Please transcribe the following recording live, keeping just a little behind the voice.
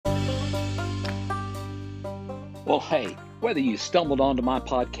Well, hey, whether you stumbled onto my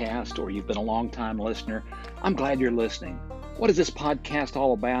podcast or you've been a long-time listener, I'm glad you're listening. What is this podcast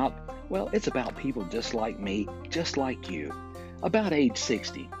all about? Well, it's about people just like me, just like you, about age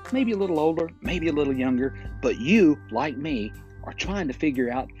 60, maybe a little older, maybe a little younger, but you, like me, are trying to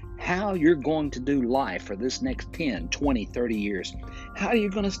figure out how you're going to do life for this next 10, 20, 30 years. How are you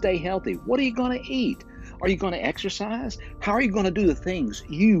going to stay healthy? What are you going to eat? Are you going to exercise? How are you going to do the things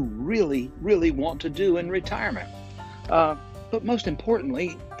you really, really want to do in retirement? Uh, but most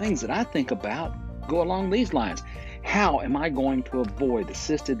importantly, things that I think about go along these lines. How am I going to avoid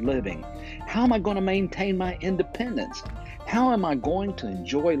assisted living? How am I going to maintain my independence? How am I going to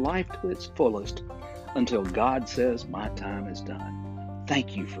enjoy life to its fullest until God says my time is done?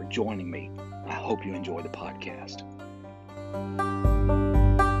 Thank you for joining me. I hope you enjoy the podcast.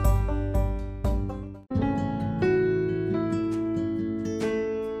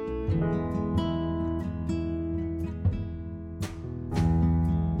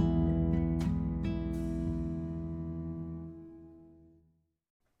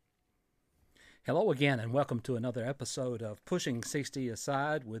 Hello again, and welcome to another episode of Pushing 60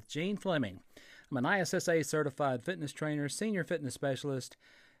 Aside with Gene Fleming. I'm an ISSA certified fitness trainer, senior fitness specialist,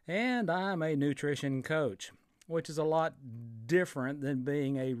 and I'm a nutrition coach, which is a lot different than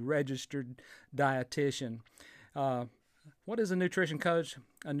being a registered dietitian. What is a nutrition coach?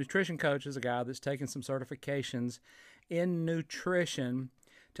 A nutrition coach is a guy that's taken some certifications in nutrition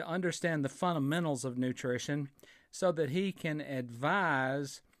to understand the fundamentals of nutrition so that he can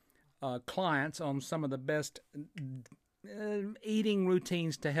advise clients on some of the best eating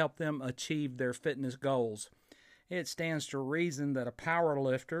routines to help them achieve their fitness goals. It stands to reason that a power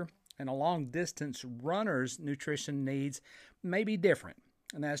lifter and a long-distance runner's nutrition needs may be different,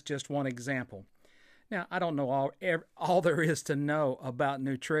 and that's just one example. Now, I don't know all there is to know about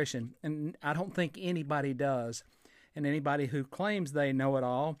nutrition, and I don't think anybody does. And anybody who claims they know it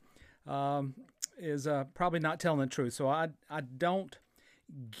all is probably not telling the truth. So I don't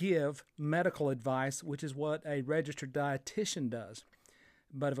give medical advice, which is what a registered dietitian does.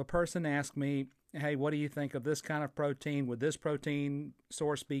 But if a person asks me, hey, what do you think of this kind of protein? Would this protein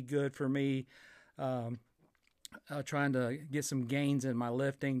source be good for me? Trying to get some gains in my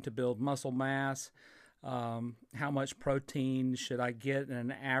lifting to build muscle mass. How much protein should I get in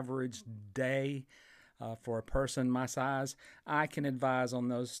an average day for a person my size? I can advise on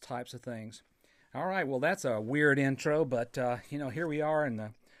those types of things. All right, well, that's a weird intro, but, here we are in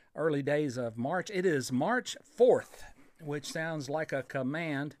the early days of March. It is March 4th, which sounds like a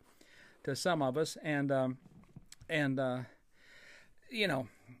command to some of us, and I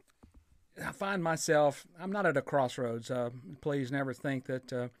find myself, I'm not at a crossroads. Please never think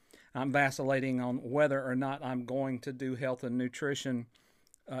that I'm vacillating on whether or not I'm going to do health and nutrition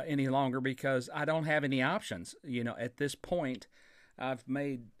any longer because I don't have any options. At this point, I've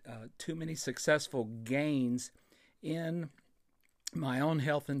made too many successful gains in my own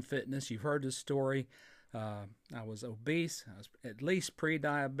health and fitness. You've heard the story. I was obese. I was at least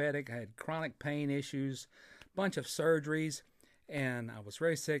pre-diabetic. I had chronic pain issues, a bunch of surgeries, and I was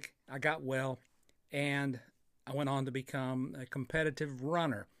very sick. I got well, and I went on to become a competitive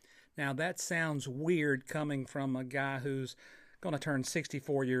runner. Now, that sounds weird coming from a guy who's going to turn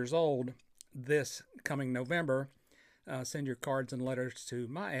 64 years old this coming November. Send your cards and letters to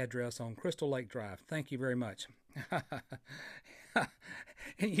my address on Crystal Lake Drive. Thank you very much.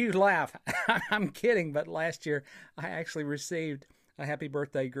 You laugh. I'm kidding, but last year I actually received a happy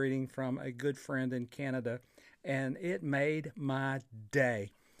birthday greeting from a good friend in Canada, and it made my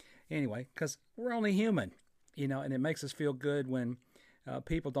day. Anyway, because we're only human, and it makes us feel good when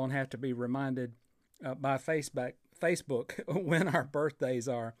people don't have to be reminded by Facebook when our birthdays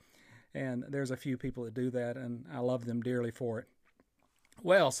are. And there's a few people that do that, and I love them dearly for it.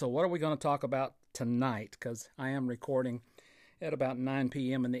 Well, so what are we going to talk about tonight? Because I am recording at about 9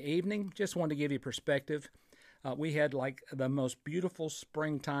 p.m. in the evening. Just wanted to give you perspective. We had like the most beautiful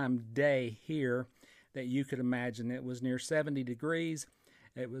springtime day here that you could imagine. It was near 70 degrees.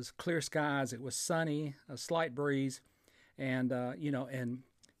 It was clear skies. It was sunny, a slight breeze. And, and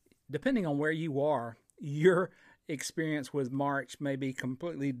depending on where you are, your experience with March may be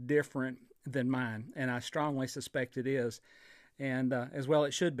completely different than mine, and I strongly suspect it is, and as well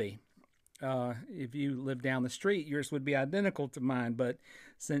it should be. If you live down the street, yours would be identical to mine, but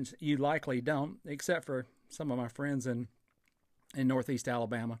since you likely don't, except for some of my friends in Northeast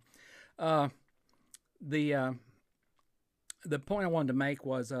Alabama, the point I wanted to make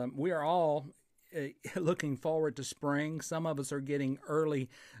was we are all looking forward to spring. Some of us are getting early,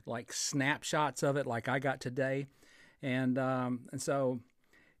 like snapshots of it, like I got today, and so,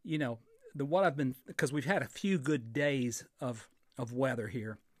 what I've been, because we've had a few good days of weather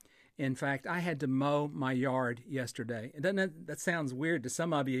here. In fact, I had to mow my yard yesterday. And doesn't that sounds weird to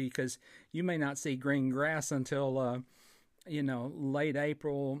some of you, because you may not see green grass until late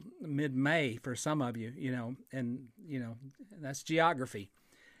April, mid-May for some of you, and that's geography.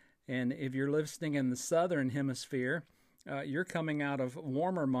 And if you're listening in the southern hemisphere, you're coming out of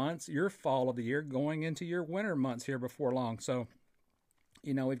warmer months, your fall of the year, going into your winter months here before long. So,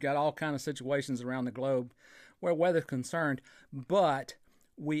 we've got all kind of situations around the globe where weather's concerned, but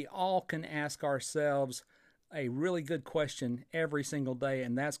we all can ask ourselves a really good question every single day,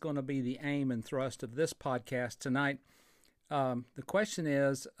 and that's going to be the aim and thrust of this podcast tonight. The question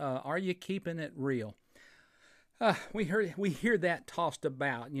is, are you keeping it real? We hear that tossed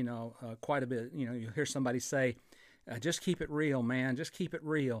about, quite a bit. You hear somebody say, just keep it real, man, just keep it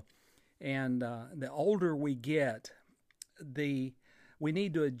real. And the older we get, we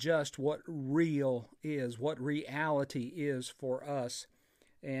need to adjust what real is, what reality is for us,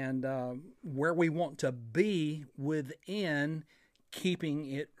 and where we want to be within keeping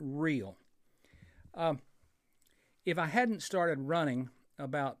it real. If I hadn't started running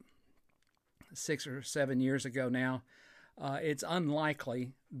about 6 or 7 years ago now, it's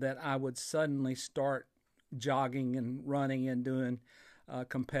unlikely that I would suddenly start jogging and running and doing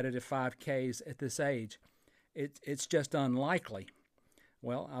competitive 5Ks at this age. It's just unlikely.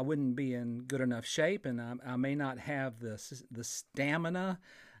 Well, I wouldn't be in good enough shape, and I may not have the stamina.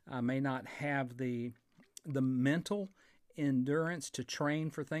 I may not have the mental endurance to train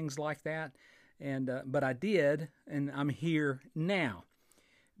for things like that. But I did, and I'm here now.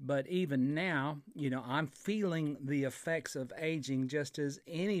 But even now, I'm feeling the effects of aging just as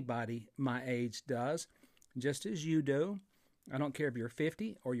anybody my age does, just as you do. I don't care if you're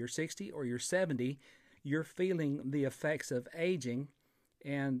 50 or you're 60 or you're 70, you're feeling the effects of aging.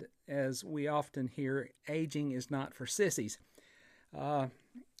 And as we often hear, aging is not for sissies. No,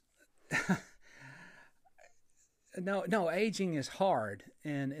 aging is hard,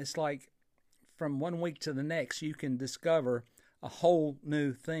 and it's like from one week to the next, you can discover a whole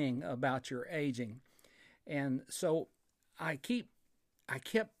new thing about your aging. And so I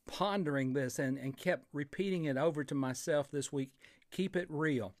kept pondering this and kept repeating it over to myself this week. Keep it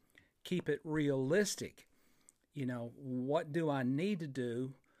real. Keep it realistic. What do I need to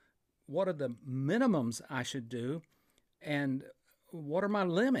do? What are the minimums I should do? And what are my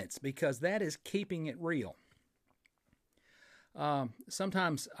limits? Because that is keeping it real.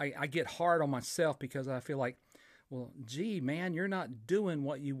 Sometimes I get hard on myself because I feel like, well, gee, man, you're not doing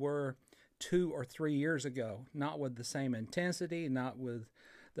what you were 2 or 3 years ago. Not with the same intensity, not with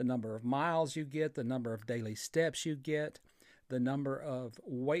the number of miles you get, the number of daily steps you get, the number of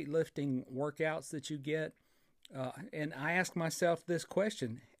weightlifting workouts that you get. And I ask myself this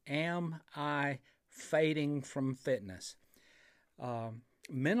question: am I fading from fitness?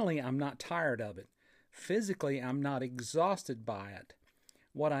 Mentally, I'm not tired of it. Physically, I'm not exhausted by it.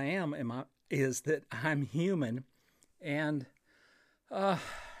 What I am is that I'm human, and and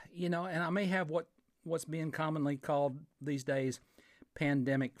I may have what's being commonly called these days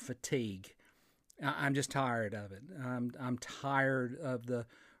pandemic fatigue. I'm just tired of it. I'm tired of the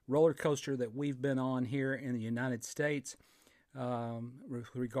roller coaster that we've been on here in the United States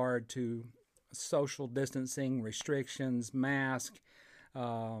with regard to social distancing, restrictions, masks,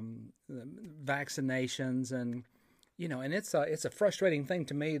 vaccinations, and it's a frustrating thing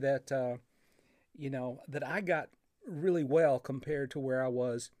to me that that I got really well compared to where I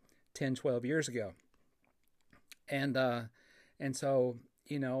was 10, 12 years ago. And so,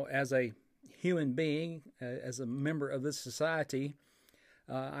 as a human being, as a member of this society,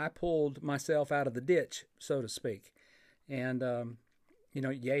 I pulled myself out of the ditch, so to speak. And,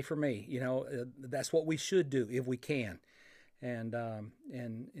 yay for me. That's what we should do if we can. And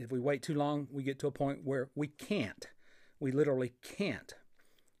if we wait too long, we get to a point where we can't. We literally can't.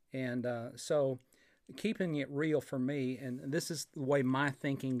 And so keeping it real for me, and this is the way my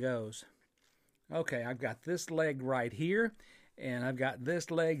thinking goes. Okay, I've got this leg right here, and I've got this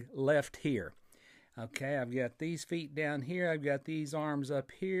leg left here. Okay, I've got these feet down here. I've got these arms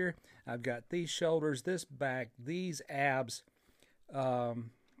up here. I've got these shoulders, this back, these abs,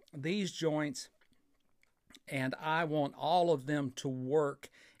 these joints, and I want all of them to work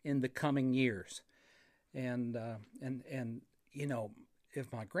in the coming years. And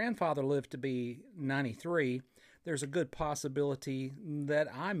if my grandfather lived to be 93, there's a good possibility that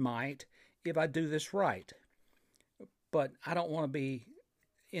I might, if I do this right. But I don't want to be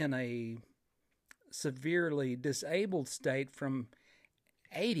in a severely disabled state from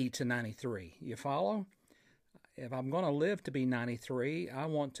 80 to 93. You follow? If I'm going to live to be 93, I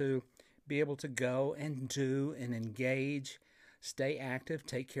want to be able to go and do and engage, stay active,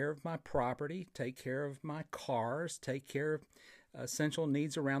 take care of my property, take care of my cars, take care of essential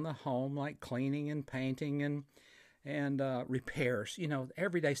needs around the home like cleaning and painting and repairs,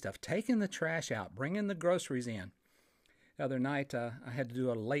 everyday stuff, taking the trash out, bringing the groceries in. The other night, I had to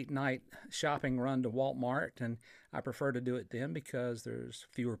do a late night shopping run to Walmart, and I prefer to do it then because there's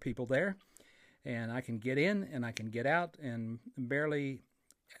fewer people there, and I can get in and I can get out and barely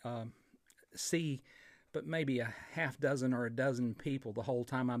see but maybe a half dozen or a dozen people the whole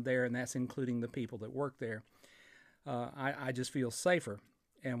time I'm there, and that's including the people that work there. I just feel safer.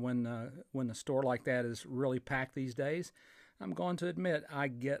 And when a store like that is really packed these days, I'm going to admit I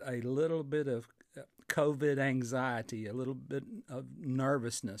get a little bit of COVID anxiety, a little bit of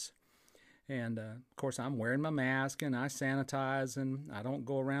nervousness. And, of course, I'm wearing my mask and I sanitize and I don't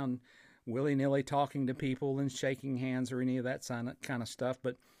go around willy-nilly talking to people and shaking hands or any of that kind of stuff.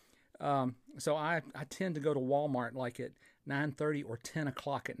 But so I tend to go to Walmart like at 9:30 or 10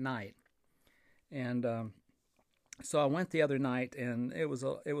 o'clock at night. And so I went the other night, and it was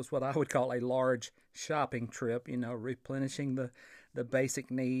what I would call a large shopping trip, replenishing the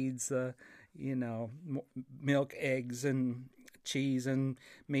basic needs, milk, eggs, and cheese, and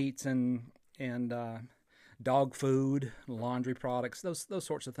meats, and dog food, laundry products, those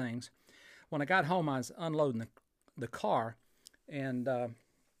sorts of things. When I got home, I was unloading the car, and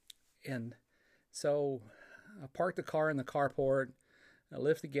so I parked the car in the carport, I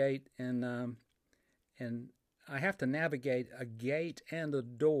lift the gate, and I have to navigate a gate and a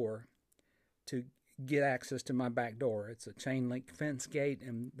door to get access to my back door. It's a chain link fence gate,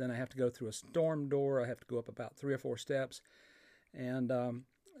 and then I have to go through a storm door. I have to go up about 3 or 4 steps. And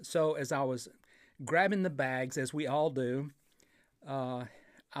so as I was grabbing the bags, as we all do, I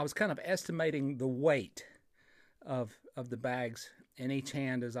was kind of estimating the weight of the bags in each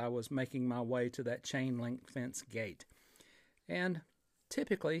hand as I was making my way to that chain link fence gate. And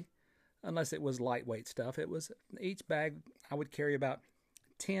typically, unless it was lightweight stuff, it was each bag I would carry about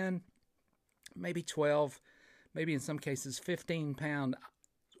 10, maybe 12, maybe in some cases 15 pound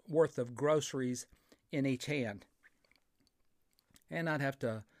worth of groceries in each hand. And I'd have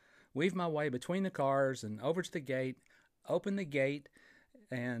to weave my way between the cars and over to the gate, open the gate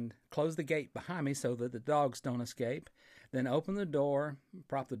and close the gate behind me so that the dogs don't escape, then open the door,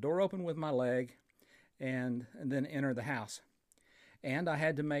 prop the door open with my leg, and then enter the house. And I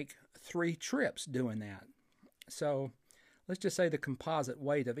had to make 3 trips doing that. So let's just say the composite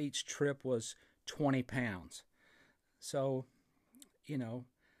weight of each trip was 20 pounds. So,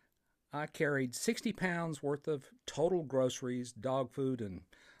 I carried 60 pounds worth of total groceries, dog food, and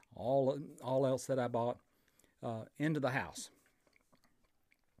all else that I bought into the house.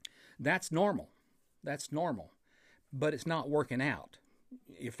 That's normal. But it's not working out.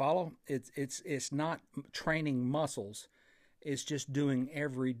 You follow? It's not training muscles. It's just doing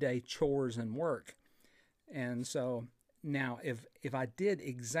everyday chores and work. And so now if I did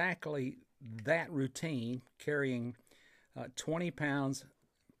exactly that routine, carrying 20 pounds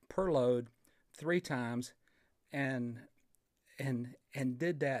per load 3 times, and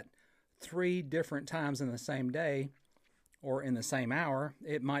did that 3 different times in the same day or in the same hour,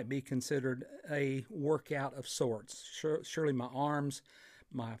 it might be considered a workout of sorts. Surely my arms,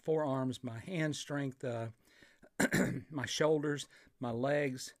 my forearms, my hand strength, my shoulders, my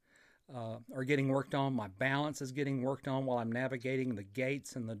legs are getting worked on. My balance is getting worked on while I'm navigating the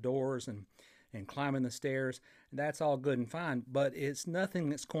gates and the doors and climbing the stairs. That's all good and fine, but it's nothing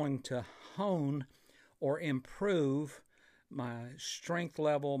that's going to hone or improve my strength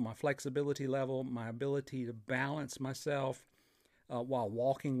level, my flexibility level, my ability to balance myself while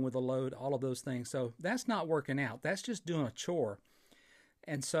walking with a load, all of those things. So that's not working out. That's just doing a chore.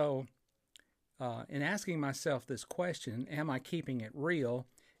 And so in asking myself this question, am I keeping it real?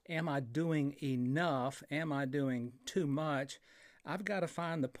 Am I doing enough? Am I doing too much? I've got to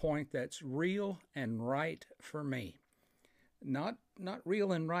find the point that's real and right for me. Not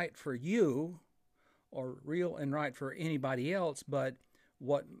real and right for you or real and right for anybody else, but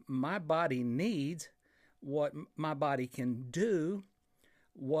what my body needs, what my body can do,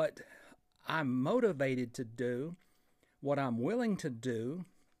 what I'm motivated to do, what I'm willing to do,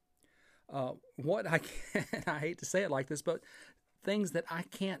 what I can, I hate to say it like this, but things that I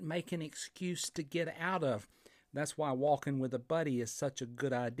can't make an excuse to get out of. That's why walking with a buddy is such a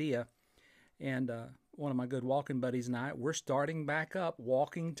good idea. And one of my good walking buddies and I, we're starting back up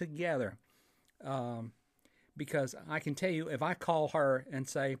walking together. Because I can tell you, if I call her and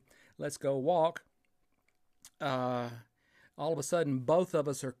say, let's go walk, all of a sudden both of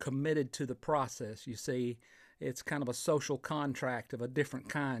us are committed to the process, you see. it's kind of a social contract of a different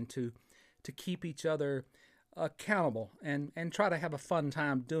kind to keep each other accountable and try to have a fun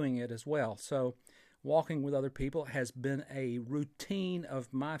time doing it as well. So walking with other people has been a routine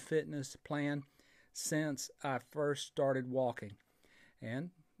of my fitness plan since I first started walking. And,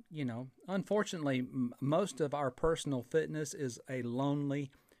 unfortunately, most of our personal fitness is a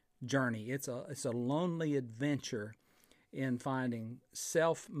lonely journey. It's a lonely adventure in finding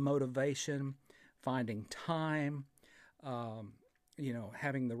self-motivation, finding time,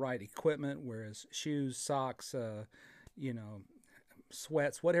 having the right equipment, whereas shoes, socks,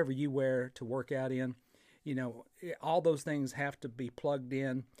 sweats, whatever you wear to work out in, all those things have to be plugged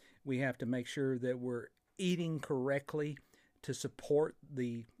in. We have to make sure that we're eating correctly to support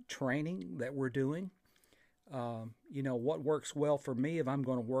the training that we're doing. What works well for me if I'm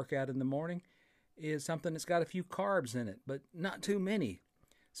going to work out in the morning is something that's got a few carbs in it, but not too many.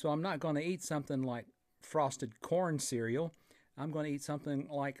 So I'm not going to eat something like frosted corn cereal. I'm going to eat something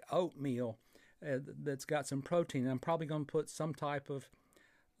like oatmeal that's got some protein. I'm probably going to put some type of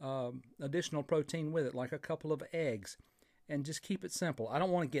additional protein with it, like a couple of eggs, and just keep it simple. I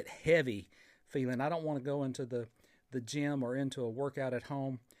don't want to get heavy feeling. I don't want to go into the gym or into a workout at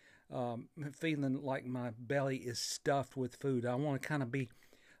home feeling like my belly is stuffed with food. I want to kind of be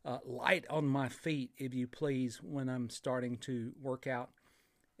light on my feet, if you please, when I'm starting to work out.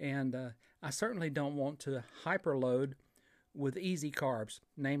 And I certainly don't want to hyperload with easy carbs,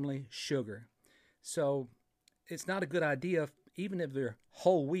 namely sugar. So it's not a good idea, even if they're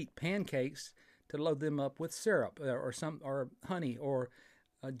whole wheat pancakes, to load them up with syrup or honey or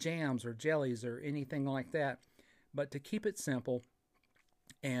jams or jellies or anything like that. But to keep it simple,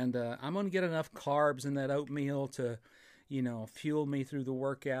 and I'm going to get enough carbs in that oatmeal to, fuel me through the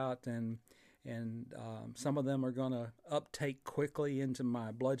workout, and some of them are going to uptake quickly into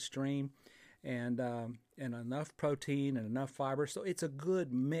my bloodstream, and enough protein and enough fiber. So it's a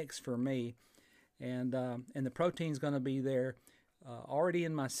good mix for me, and the protein's going to be there already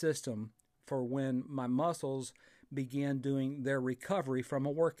in my system for when my muscles begin doing their recovery from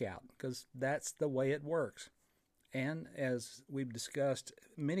a workout, because that's the way it works. And as we've discussed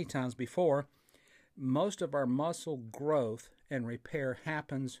many times before, most of our muscle growth and repair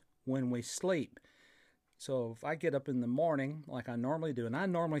happens when we sleep. So if I get up in the morning like I normally do, and I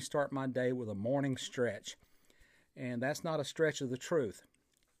normally start my day with a morning stretch, and that's not a stretch of the truth.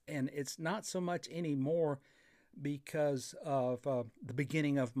 And it's not so much anymore because of the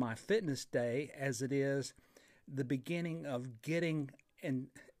beginning of my fitness day as it is the beginning of getting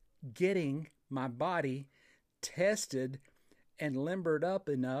my body tested and limbered up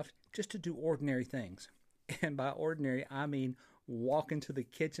enough just to do ordinary things. And by ordinary, I mean walking to the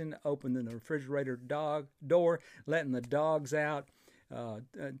kitchen, opening the refrigerator door, letting the dogs out,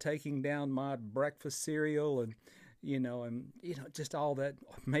 taking down my breakfast cereal, and just all that,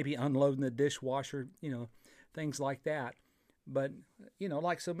 maybe unloading the dishwasher, things like that. But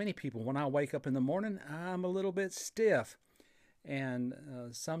like so many people, when I wake up in the morning, I'm a little bit stiff, and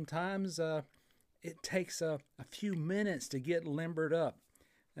sometimes it takes a few minutes to get limbered up.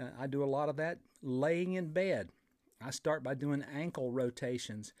 I do a lot of that laying in bed. I start by doing ankle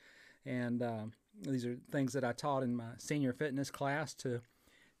rotations, and these are things that I taught in my senior fitness class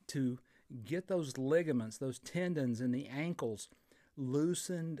to get those ligaments, those tendons in the ankles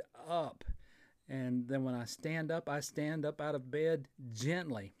loosened up. And then when I stand up out of bed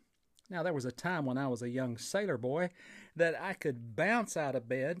gently. Now, there was a time when I was a young sailor boy that I could bounce out of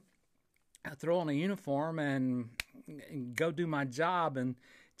bed, throw on a uniform, and go do my job in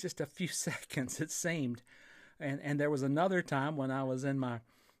just a few seconds, it seemed. And there was another time when I was in my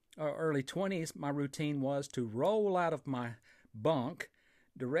early 20s, my routine was to roll out of my bunk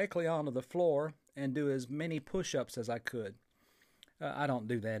directly onto the floor and do as many push-ups as I could. I don't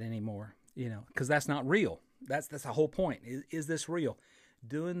do that anymore, because that's not real. That's the whole point. Is this real?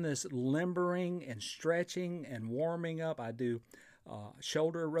 Doing this limbering and stretching and warming up. I do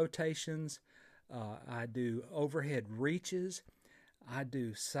shoulder rotations. I do overhead reaches. I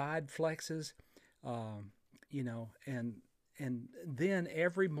do side flexes. And then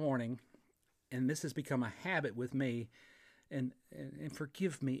every morning, and this has become a habit with me, and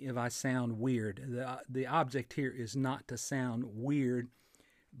forgive me if I sound weird. The object here is not to sound weird,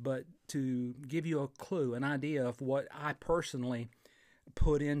 but to give you a clue, an idea of what I personally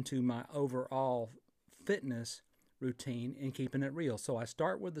put into my overall fitness routine in keeping it real. So I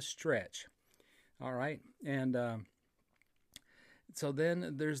start with the stretch, all right? And so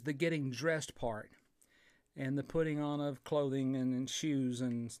then there's the getting dressed part, and the putting on of clothing and shoes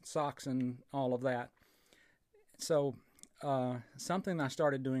and socks and all of that. So something I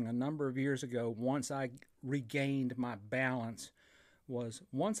started doing a number of years ago once I regained my balance was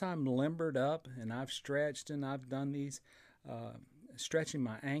once I'm limbered up and I've stretched and I've done these, stretching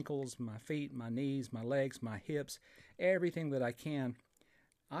my ankles, my feet, my knees, my legs, my hips, everything that I can,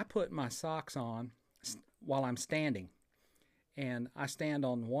 I put my socks on while I'm standing. And I stand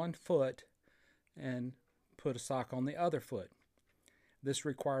on one foot and put a sock on the other foot. This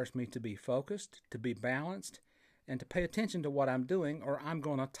requires me to be focused, to be balanced, and to pay attention to what I'm doing, or I'm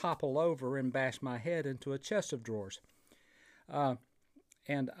going to topple over and bash my head into a chest of drawers.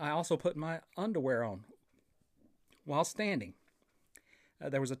 And I also put my underwear on while standing.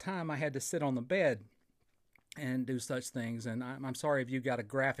 There was a time I had to sit on the bed and do such things, and I'm sorry if you got a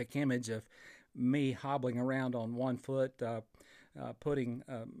graphic image of me hobbling around on one foot, putting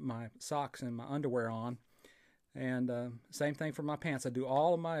my socks and my underwear on. And same thing for my pants. I do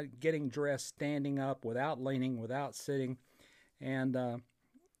all of my getting dressed standing up, without leaning, without sitting, and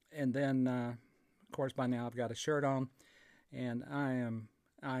then of course by now I've got a shirt on, and I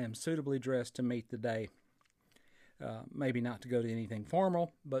am suitably dressed to meet the day. Maybe not to go to anything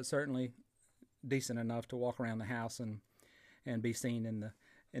formal, but certainly decent enough to walk around the house and be seen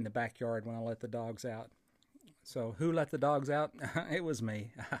in the backyard when I let the dogs out. So who let the dogs out? It was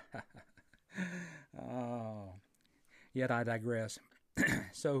me. Oh, yet I digress.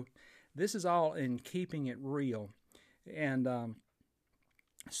 So this is all in keeping it real. And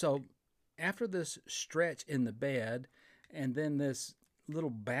so after this stretch in the bed and then this little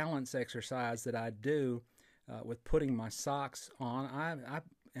balance exercise that I do with putting my socks on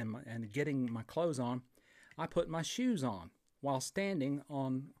and getting my clothes on, I put my shoes on while standing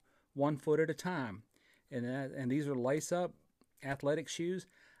on one foot at a time. And these are lace-up athletic shoes.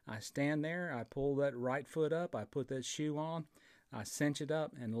 I stand there, I pull that right foot up, I put that shoe on, I cinch it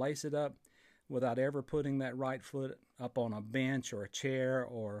up and lace it up without ever putting that right foot up on a bench or a chair,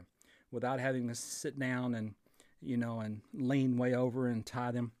 or without having to sit down and lean way over and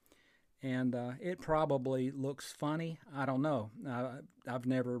tie them. And it probably looks funny. I don't know. I've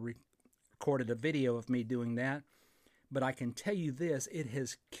never recorded a video of me doing that, but I can tell you this: it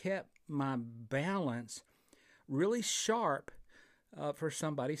has kept my balance really sharp for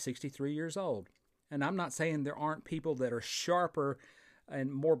somebody 63 years old. And I'm not saying there aren't people that are sharper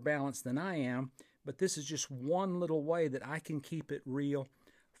and more balanced than I am, but this is just one little way that I can keep it real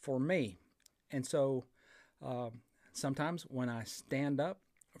for me. And so sometimes when I stand up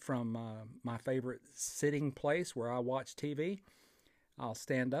from my favorite sitting place where I watch TV, I'll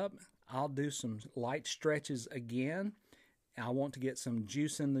stand up, I'll do some light stretches again. I want to get some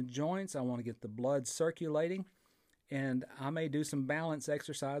juice in the joints, I want to get the blood circulating, and I may do some balance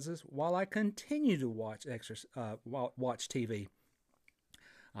exercises while I continue to watch TV.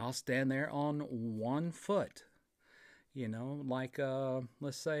 I'll stand there on one foot, like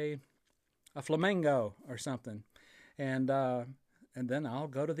let's say a flamingo or something, and then I'll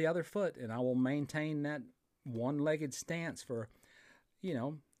go to the other foot, and I will maintain that one-legged stance for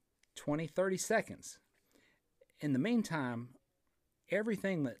 20, 30 seconds. In the meantime,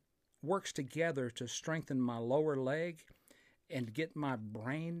 everything that works together to strengthen my lower leg and get my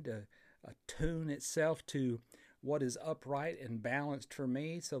brain to attune itself to what is upright and balanced for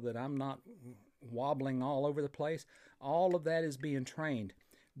me so that I'm not wobbling all over the place, all of that is being trained.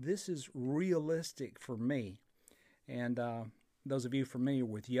 This is realistic for me. And those of you familiar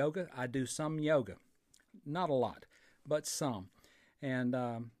with yoga, I do some yoga. Not a lot, but some. And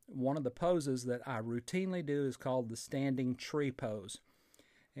one of the poses that I routinely do is called the standing tree pose.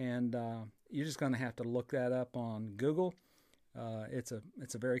 And you're just going to have to look that up on Google. It's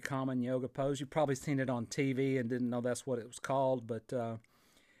a very common yoga pose. You've probably seen it on TV and didn't know that's what it was called. But,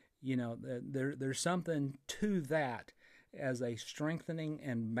 there's something to that as a strengthening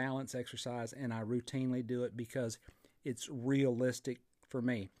and balance exercise. And I routinely do it because it's realistic for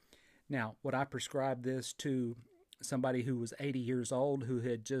me. Now, would I prescribe this to somebody who was 80 years old who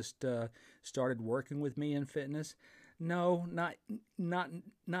had just started working with me in fitness? No, not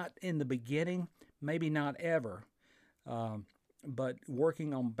in the beginning, maybe not ever. But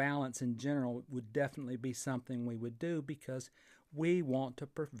working on balance in general would definitely be something we would do because we want to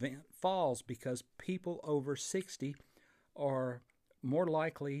prevent falls, because people over 60 are more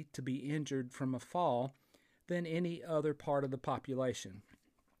likely to be injured from a fall than any other part of the population.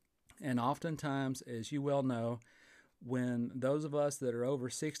 And oftentimes, as you well know, when those of us that are over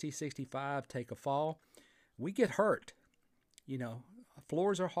 60, 65 take a fall, we get hurt.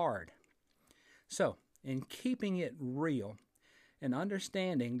 Floors are hard. So, in keeping it real and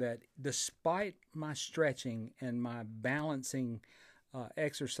understanding that despite my stretching and my balancing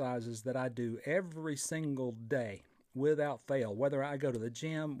exercises that I do every single day, without fail. Whether I go to the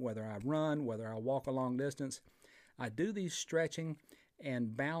gym, whether I run, whether I walk a long distance, I do these stretching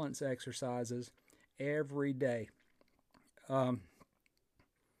and balance exercises every day. Can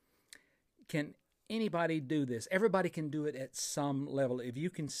anybody do this? Everybody can do it at some level. If you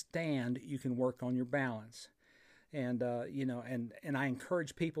can stand, you can work on your balance. And and I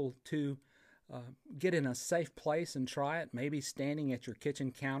encourage people to get in a safe place and try it. Maybe standing at your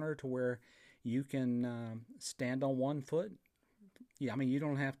kitchen counter to where you can stand on one foot. Yeah, I mean, you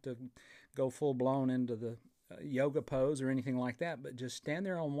don't have to go full blown into the yoga pose or anything like that, but just stand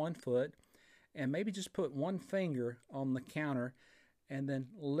there on one foot and maybe just put one finger on the counter and then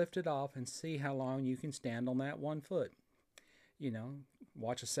lift it off and see how long you can stand on that one foot.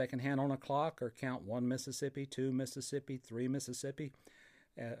 Watch a second hand on a clock or count 1 Mississippi, 2 Mississippi, 3 Mississippi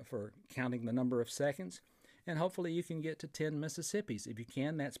for counting the number of seconds. And hopefully you can get to 10 Mississippis. If you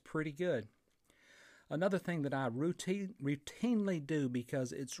can, that's pretty good. Another thing that I routinely do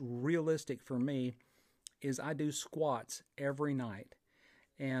because it's realistic for me is I do squats every night.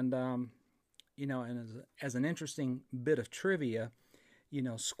 And, and as an interesting bit of trivia,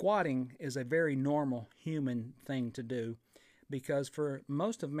 squatting is a very normal human thing to do because for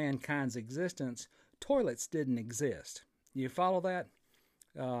most of mankind's existence, toilets didn't exist. You follow that?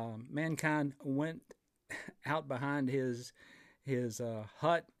 Mankind went out behind his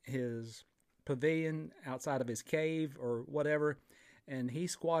hut, his pavilion, outside of his cave or whatever, and he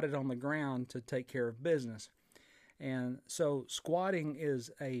squatted on the ground to take care of business. And so squatting is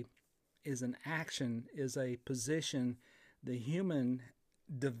an action, is a position the human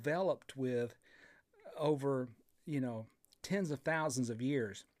developed with over, tens of thousands of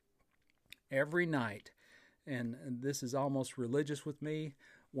years. Every night, and this is almost religious with me,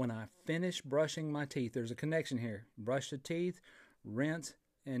 when I finish brushing my teeth, there's a connection here. Brush the teeth, rinse,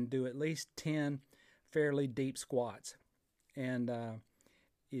 and do at least 10 fairly deep squats. And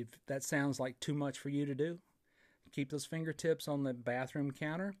if that sounds like too much for you to do, keep those fingertips on the bathroom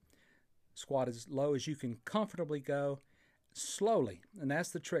counter. Squat as low as you can comfortably go, slowly. And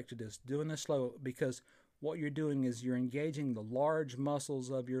that's the trick to this, doing this slow, because what you're doing is you're engaging the large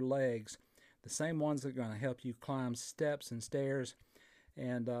muscles of your legs, the same ones that are going to help you climb steps and stairs.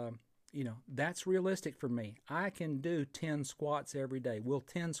 And, that's realistic for me. I can do 10 squats every day. Will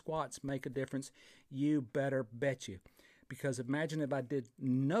 10 squats make a difference? You better bet you. Because imagine if I did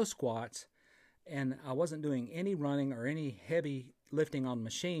no squats and I wasn't doing any running or any heavy lifting on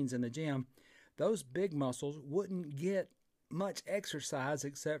machines in the gym, those big muscles wouldn't get much exercise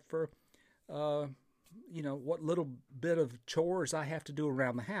except for, what little bit of chores I have to do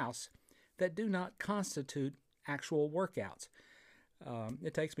around the house that do not constitute actual workouts.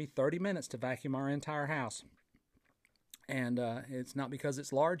 It takes me 30 minutes to vacuum our entire house. And it's not because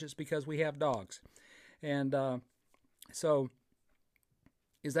it's large, it's because we have dogs. And so,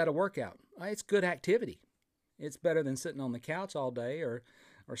 is that a workout? It's good activity. It's better than sitting on the couch all day or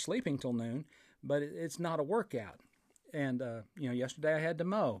sleeping till noon, but it's not a workout. And, yesterday I had to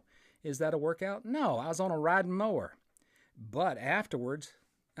mow. Is that a workout? No, I was on a riding mower. But afterwards,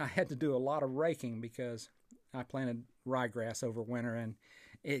 I had to do a lot of raking because I planted ryegrass over winter and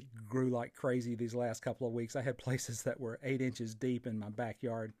it grew like crazy these last couple of weeks. I had places that were 8 inches deep in my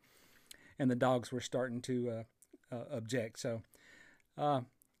backyard and the dogs were starting to object. So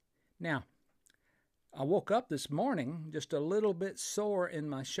now, I woke up this morning just a little bit sore in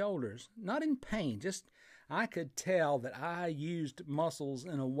my shoulders, not in pain, just I could tell that I used muscles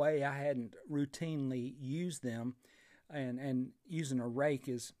in a way I hadn't routinely used them. And using a rake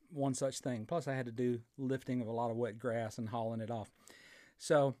is one such thing. Plus, I had to do lifting of a lot of wet grass and hauling it off.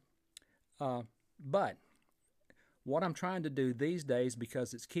 So, but what I'm trying to do these days,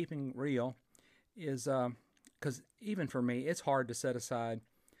 because it's keeping real, is because even for me, it's hard to set aside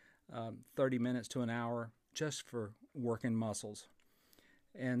 30 minutes to an hour just for working muscles.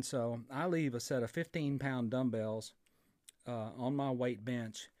 And so I leave a set of 15-pound dumbbells on my weight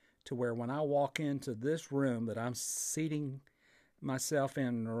bench to where when I walk into this room that I'm seating myself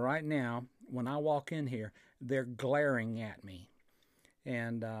in right now, when I walk in here, they're glaring at me.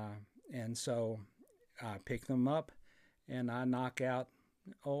 And so I pick them up and I knock out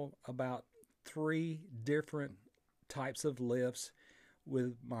about 3 different types of lifts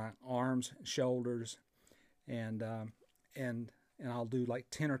with my arms, shoulders, and I'll do like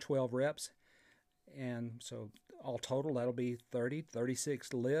 10 or 12 reps. And so all total, that'll be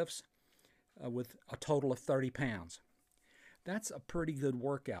 36 lifts with a total of 30 pounds. That's a pretty good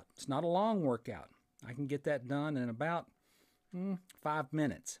workout. It's not a long workout. I can get that done in about 5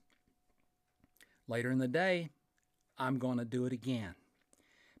 minutes. Later in the day, I'm going to do it again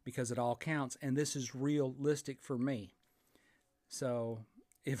because it all counts, and this is realistic for me. So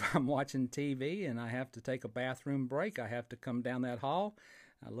if I'm watching TV and I have to take a bathroom break, I have to come down that hall,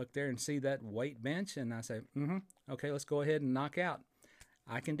 I look there and see that weight bench, and I say, okay, let's go ahead and knock out.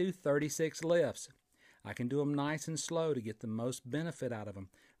 I can do 36 lifts. I can do them nice and slow to get the most benefit out of them.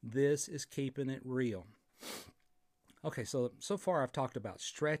 This is keeping it real. Okay, so far I've talked about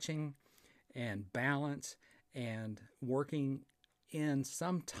stretching and balance and working in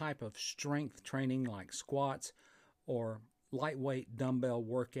some type of strength training like squats or lightweight dumbbell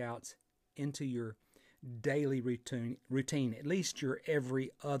workouts into your daily routine, at least your every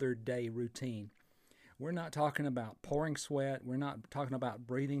other day routine. We're not talking about pouring sweat. We're not talking about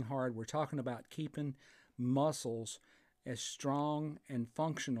breathing hard. We're talking about keeping muscles as strong and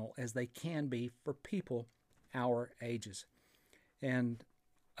functional as they can be for people our ages. And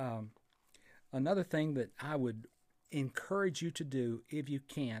another thing that I would encourage you to do if you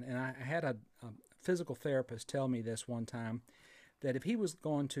can, and I had a physical therapist tell me this one time, that if he was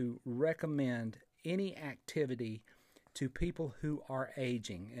going to recommend any activity to people who are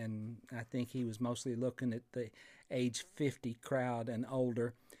aging, and I think he was mostly looking at the age 50 crowd and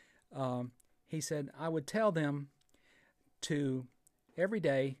older, he said, I would tell them to every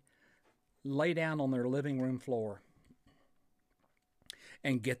day lay down on their living room floor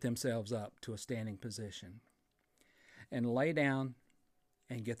and get themselves up to a standing position. And lay down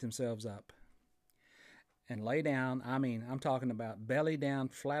and get themselves up. And lay down, I'm talking about belly down,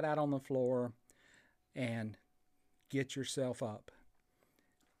 flat out on the floor, and get yourself up.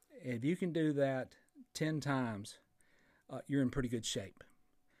 If you can do that 10 times, you're in pretty good shape.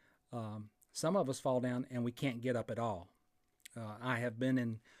 Some of us fall down and we can't get up at all. I have been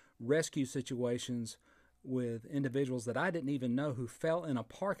in rescue situations with individuals that I didn't even know who fell in a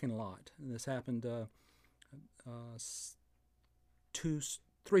parking lot. This happened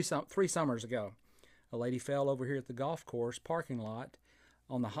 3 summers ago. A lady fell over here at the golf course parking lot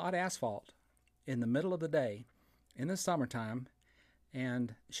on the hot asphalt in the middle of the day in the summertime,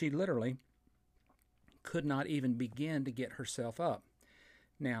 and she literally could not even begin to get herself up.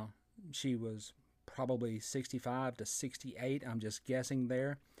 Now, she was probably 65 to 68. I'm just guessing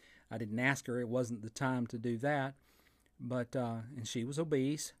there. I didn't ask her. It wasn't the time to do that. But and she was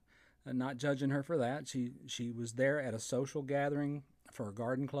obese. Not judging her for that. She was there at a social gathering for a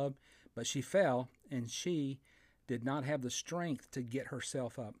garden club, but she fell and she did not have the strength to get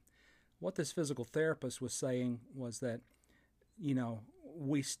herself up. What this physical therapist was saying was that,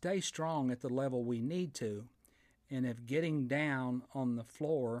 we stay strong at the level we need to, and if getting down on the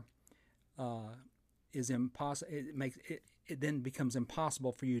floor is impossible, it then becomes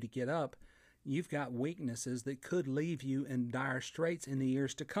impossible for you to get up. You've got weaknesses that could leave you in dire straits in the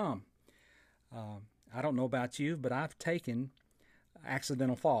years to come. I don't know about you, but I've taken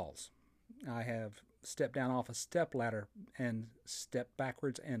accidental falls. I have stepped down off a step ladder and stepped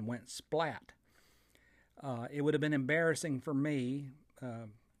backwards and went splat. It would have been embarrassing for me a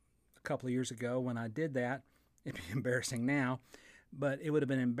couple of years ago when I did that. It'd be embarrassing now, but it would have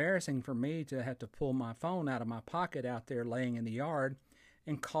been embarrassing for me to have to pull my phone out of my pocket out there laying in the yard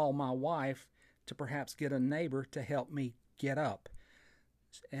and call my wife to perhaps get a neighbor to help me get up.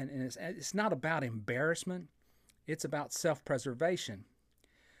 And it's not about embarrassment. It's about self-preservation.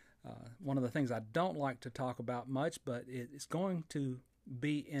 One of the things I don't like to talk about much, but it's going to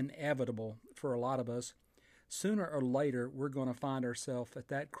be inevitable for a lot of us. Sooner or later, we're going to find ourselves at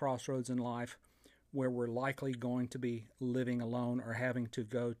that crossroads in life where we're likely going to be living alone or having to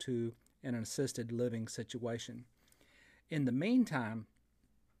go to an assisted living situation. In the meantime,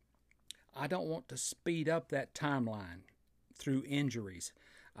 I don't want to speed up that timeline through injuries.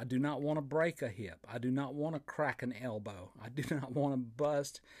 I do not want to break a hip. I do not want to crack an elbow. I do not want to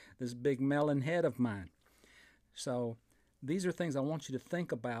bust this big melon head of mine. So these are things I want you to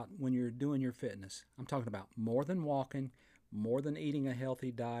think about when you're doing your fitness. I'm talking about more than walking, more than eating a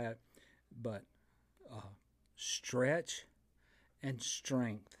healthy diet, but stretch and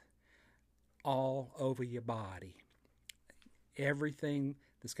strength all over your body. Everything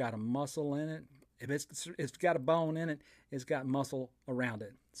that's got a muscle in it, if it's got a bone in it, it's got muscle around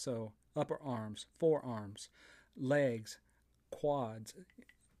it. So upper arms, forearms, legs, quads,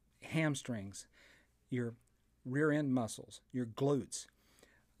 hamstrings, your rear end muscles, your glutes,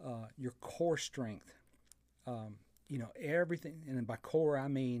 your core strength, everything. And by core, I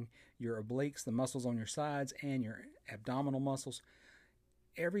mean your obliques, the muscles on your sides, and your abdominal muscles.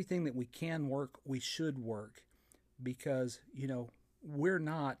 Everything that we can work, we should work, because, we're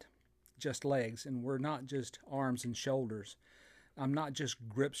not just legs and we're not just arms and shoulders. I'm not just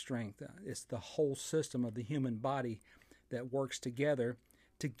grip strength. It's the whole system of the human body that works together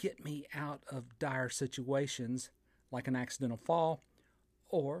to get me out of dire situations like an accidental fall,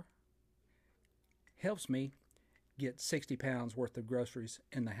 or helps me get 60 pounds worth of groceries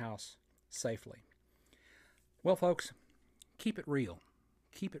in the house safely. Well, folks, keep it real.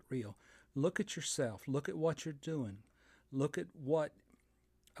 Keep it real. Look at yourself. Look at what you're doing. Look at what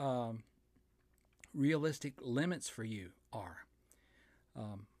realistic limits for you are.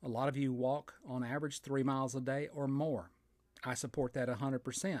 A lot of you walk on average 3 miles a day or more. I support that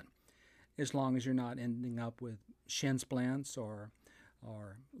 100%, as long as you're not ending up with shin splints or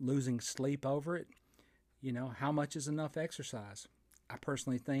losing sleep over it. You know, how much is enough exercise? I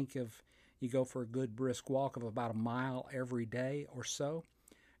personally think if you go for a good brisk walk of about a mile every day or so,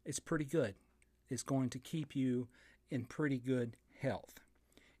 it's pretty good. It's going to keep you in pretty good health.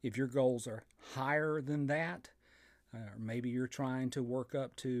 If your goals are higher than that, or maybe you're trying to work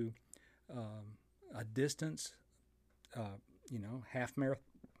up to a distance, half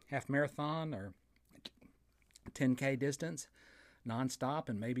marathon or 10K distance, nonstop,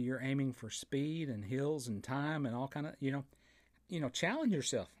 and maybe you're aiming for speed and hills and time and all kind of, challenge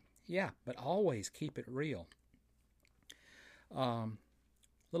yourself. Yeah, but always keep it real. A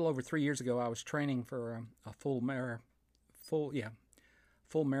little over 3 years ago, I was training for a full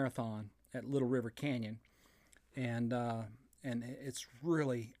marathon at Little River Canyon, and it's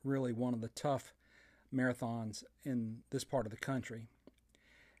really, really one of the tough marathons in this part of the country,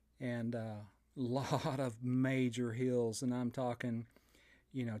 and a lot of major hills, and I'm talking,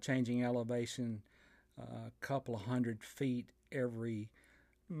 changing elevation a couple of 100 feet every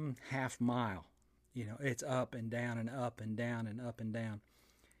half mile. It's up and down and up and down and up and down,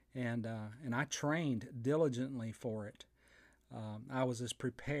 and I trained diligently for it. I was as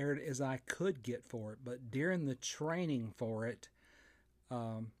prepared as I could get for it, but during the training for it,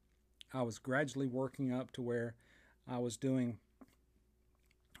 I was gradually working up to where I was doing,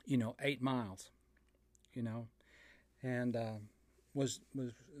 8 miles, and was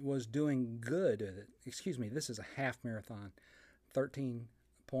doing good at it. Excuse me, this is a half marathon,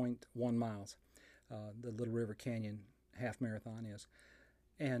 13.1 miles, the Little River Canyon half marathon is,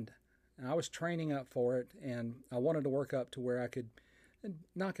 and I was training up for it, and I wanted to work up to where I could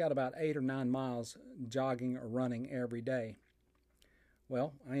knock out about 8 or 9 miles jogging or running every day.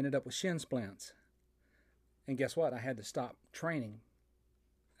 Well, I ended up with shin splints. And guess what? I had to stop training.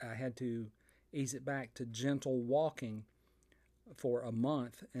 I had to ease it back to gentle walking for a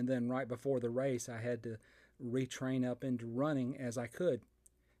month, and then right before the race, I had to retrain up into running as I could.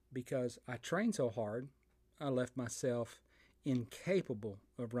 Because I trained so hard, I left myself incapable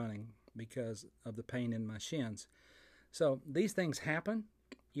of running because of the pain in my shins. So these things happen.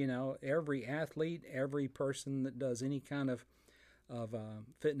 Every athlete, every person that does any kind of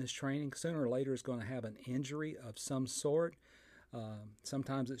fitness training, sooner or later is going to have an injury of some sort.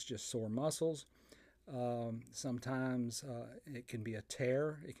 Sometimes it's just sore muscles. Sometimes it can be a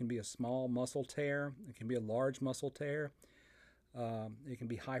tear. It can be a small muscle tear. It can be a large muscle tear. It can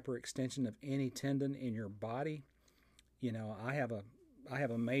be hyperextension of any tendon in your body. I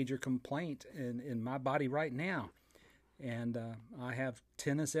have a major complaint in my body right now, and I have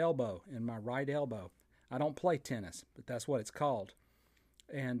tennis elbow in my right elbow. I don't play tennis, but that's what it's called.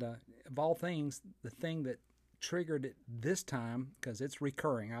 And of all things, the thing that triggered it this time, because it's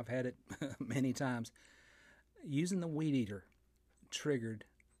recurring, I've had it many times, using the weed eater triggered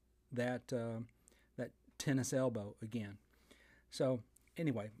that tennis elbow again. So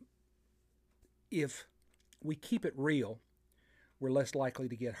anyway, if we keep it real, we're less likely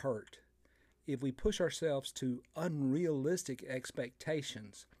to get hurt. If we push ourselves to unrealistic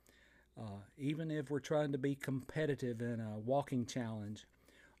expectations, even if we're trying to be competitive in a walking challenge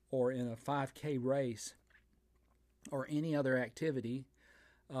or in a 5K race or any other activity,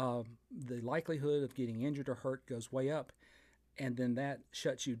 the likelihood of getting injured or hurt goes way up, and then that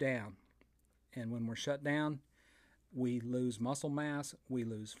shuts you down. And when we're shut down, we lose muscle mass, we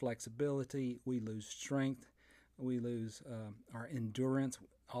lose flexibility, we lose strength, we lose our endurance.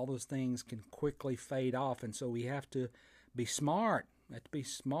 All those things can quickly fade off, and so we have to be smart. We have to be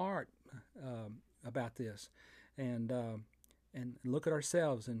smart about this, and look at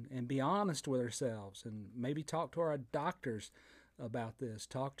ourselves and be honest with ourselves, and maybe talk to our doctors about this.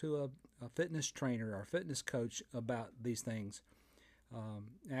 Talk to a fitness trainer or fitness coach about these things.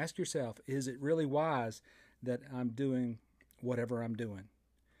 Ask yourself, is it really wise that I'm doing whatever I'm doing?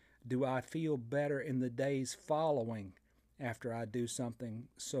 Do I feel better in the days following after I do something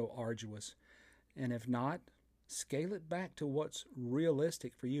so arduous? And if not, scale it back to what's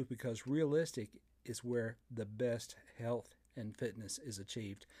realistic for you, because realistic is where the best health and fitness is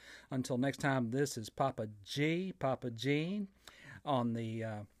achieved. Until next time, this is Papa Gene. on the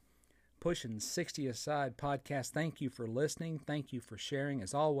Pushing 60 Aside podcast. Thank you for listening. Thank you for sharing.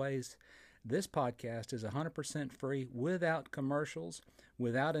 As always, this podcast is 100% free, without commercials,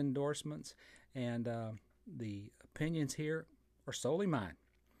 without endorsements, and the opinions here are solely mine.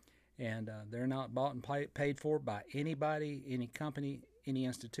 And they're not bought and paid for by anybody, any company, any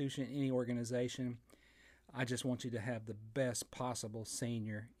institution, any organization. I just want you to have the best possible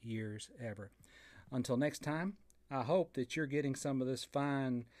senior years ever. Until next time, I hope that you're getting some of this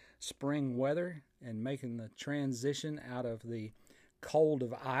fine spring weather and making the transition out of the cold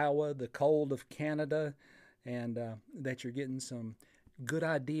of Iowa, the cold of Canada, and that you're getting some good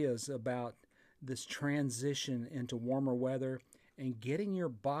ideas about this transition into warmer weather and getting your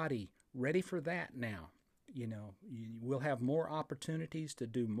body ready for that now. You know, we'll have more opportunities to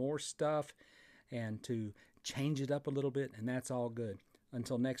do more stuff and to change it up a little bit, and that's all good.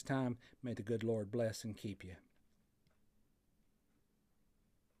 Until next time, may the good Lord bless and keep you.